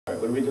Alright,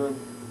 what are we doing?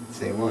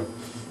 Same one.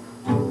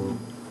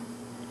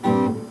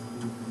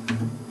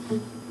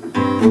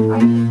 I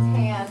need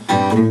tan.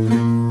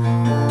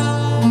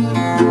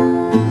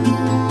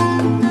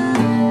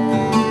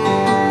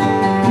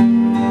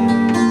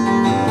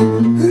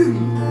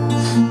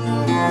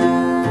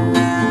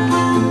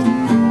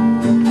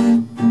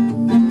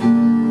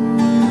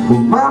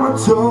 Mama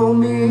told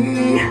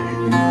me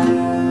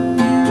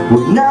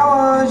when I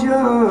was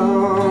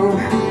young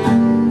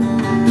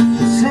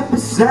to sit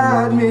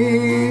beside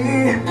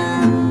me,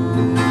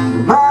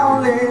 my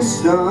only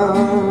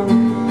son,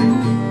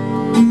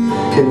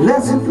 and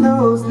listen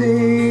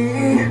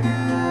closely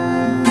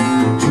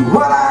to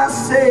what I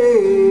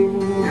say.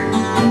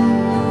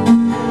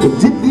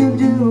 And if you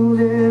do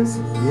this,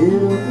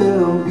 it'll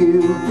help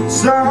you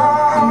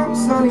some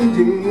sunny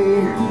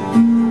day.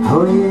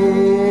 Oh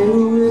yeah, it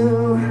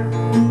will.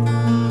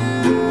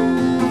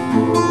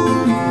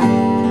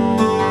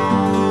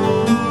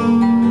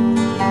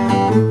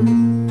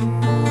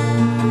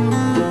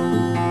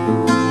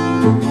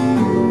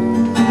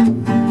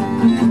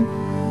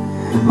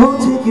 Oh,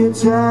 take your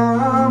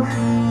time,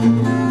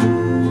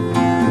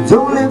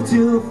 don't live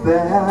too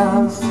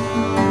fast.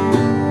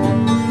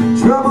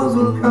 Troubles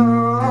will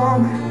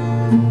come,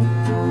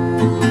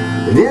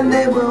 and then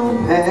they will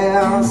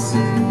pass.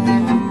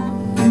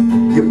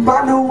 You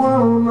find a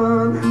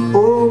woman,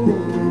 oh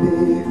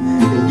baby,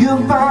 and you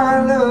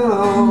find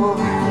love.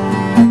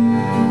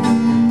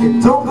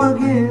 And don't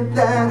forget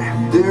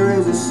that there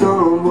is a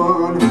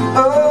someone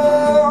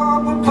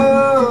up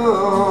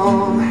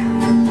above.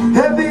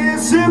 Happy and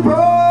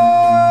simple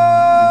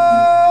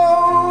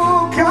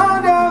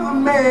kind of a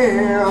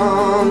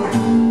man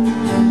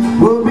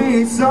will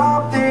be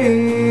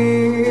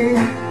something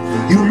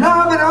you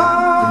love and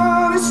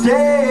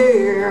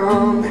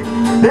understand.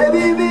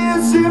 Baby, be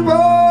a simple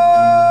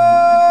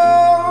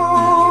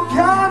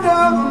kind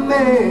of a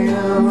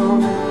man.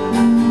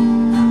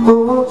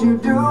 Oh, won't you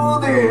do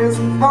this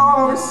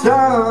for me,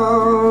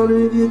 son,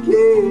 if you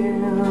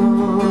can?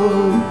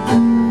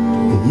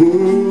 Yeah,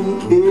 you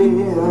can.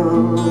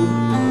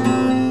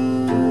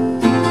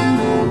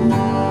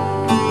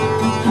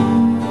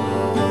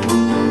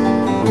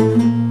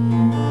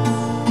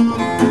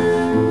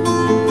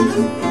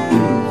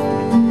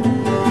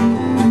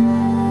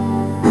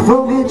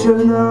 Forget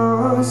your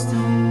lust,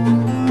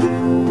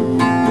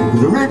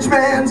 the rich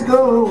man's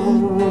gold.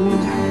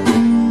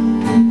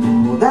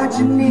 All that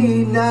you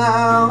need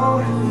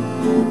now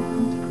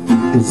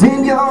is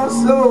in your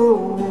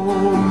soul.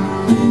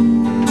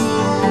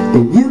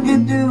 And you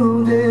can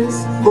do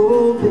this,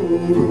 oh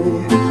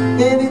baby,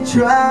 if you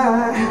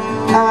try.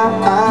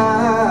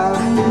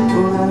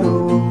 Oh, that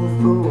old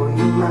for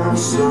you, my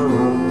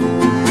son,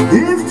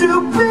 is to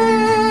be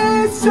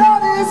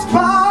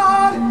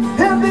satisfied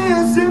and be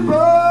a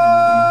simple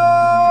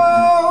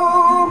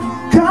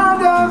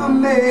kind of a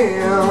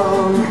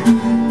man.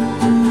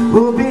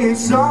 Will be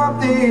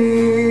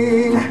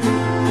something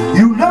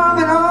you love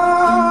and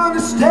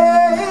understand.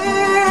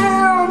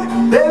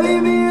 Baby,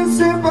 be a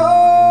simple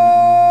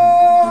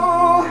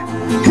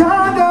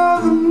kind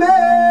of a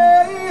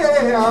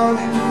man.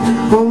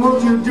 But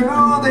won't you do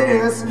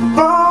this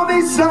for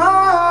me,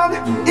 son,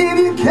 if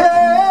you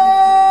can?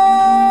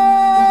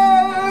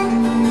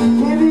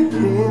 If you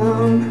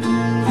can.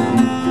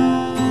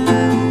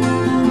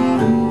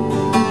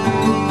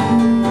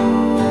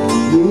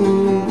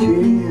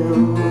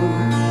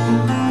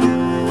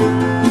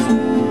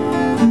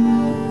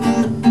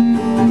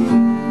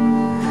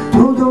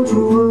 Don't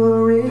you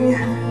worry,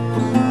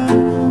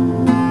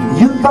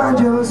 you find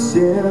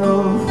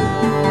yourself,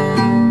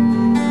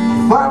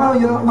 follow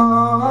your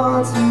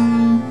heart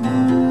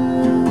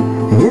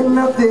and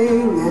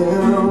nothing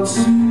else.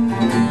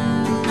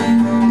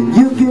 And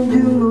you can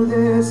do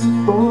this,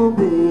 oh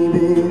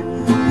baby,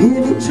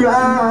 if you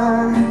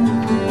try.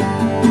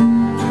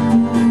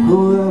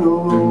 Oh,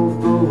 that'll roll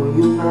for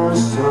you, my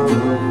son,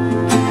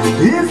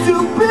 is to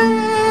be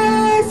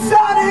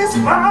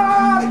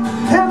satisfied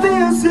and be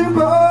a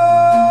simple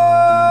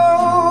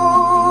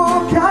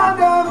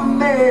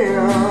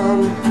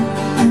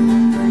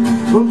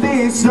will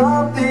be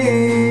something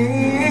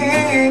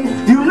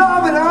you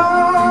love and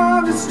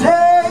understand.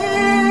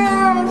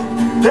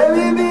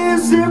 Baby, be a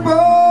simple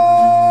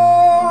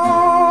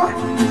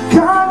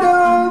kind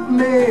of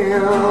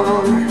man.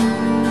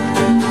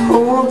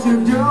 Oh, won't you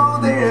do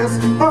this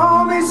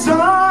for me,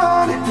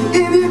 son,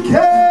 if you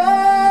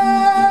can?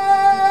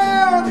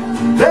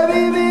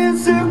 Baby, be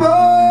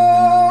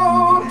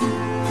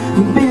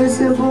a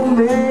simple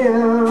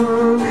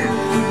man.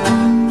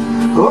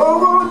 Oh,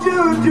 won't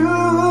you do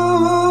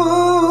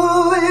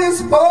this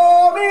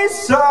for me,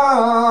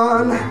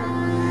 son,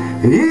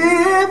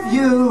 if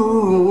you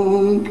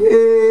can?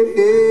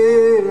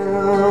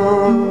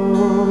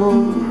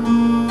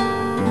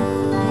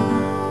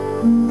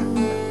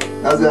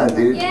 How's that,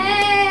 dude?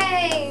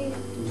 Yay!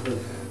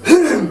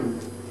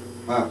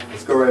 Wow,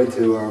 let's go right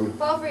to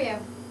Fall for you.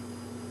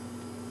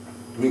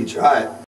 we can try it.